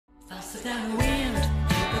Faster than the wind,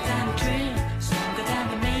 deeper than a dream, stronger than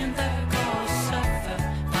the men that cause suffer.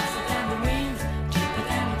 Faster than the wind, deeper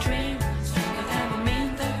than a dream, stronger than the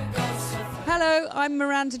men that cause suffer. Hello, I'm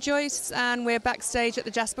Miranda Joyce and we're backstage at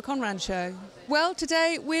the Jasper Conran show. Well,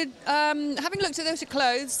 today we're having looked at those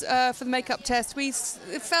clothes for the makeup test. We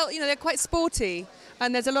felt, they're quite sporty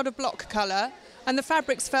and there's a lot of block colour. And the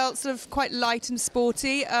fabrics felt sort of quite light and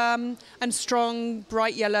sporty and strong,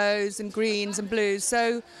 bright yellows and greens and blues.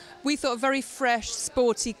 So we thought very fresh,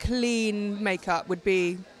 sporty, clean makeup would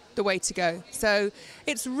be the way to go. So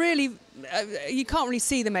it's really, you can't really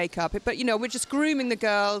see the makeup, but we're just grooming the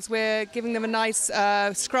girls. We're giving them a nice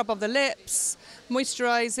scrub of the lips,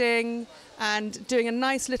 moisturising, and doing a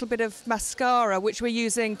nice little bit of mascara, which we're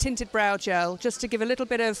using tinted brow gel, just to give a little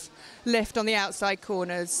bit of lift on the outside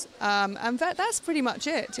corners. And that's pretty much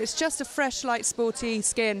it. It's just a fresh, light, sporty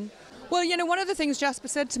skin. Well, one of the things Jasper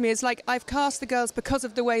said to me is, I've cast the girls because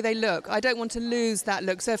of the way they look. I don't want to lose that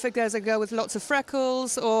look. So if there's a girl with lots of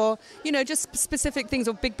freckles or, just specific things,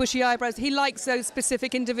 or big bushy eyebrows, he likes those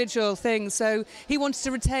specific individual things. So he wanted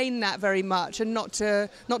to retain that very much and not to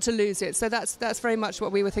lose it. So that's very much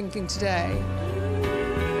what we were thinking today.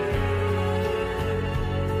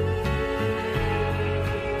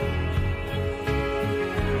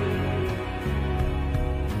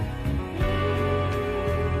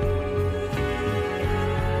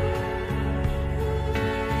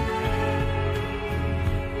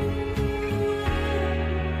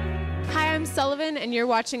 Sullivan, and you're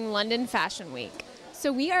watching London Fashion Week.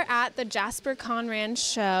 So we are at the Jasper Conran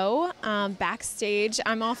show, backstage.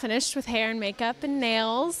 I'm all finished with hair and makeup and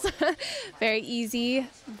nails. Very easy,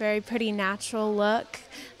 very pretty natural look,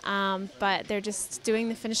 but they're just doing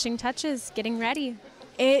the finishing touches, getting ready.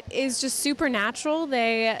 It is just super natural.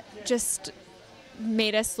 They just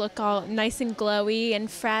made us look all nice and glowy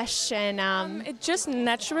and fresh, and it's just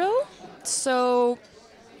natural. So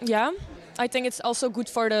yeah, I think it's also good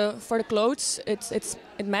for the clothes. It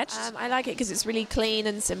matched. I like it because it's really clean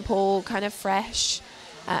and simple, kind of fresh.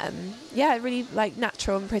 Yeah, really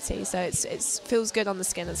natural and pretty. So it feels good on the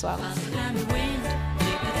skin as well. Faster than the wind,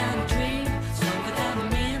 deeper than a dream.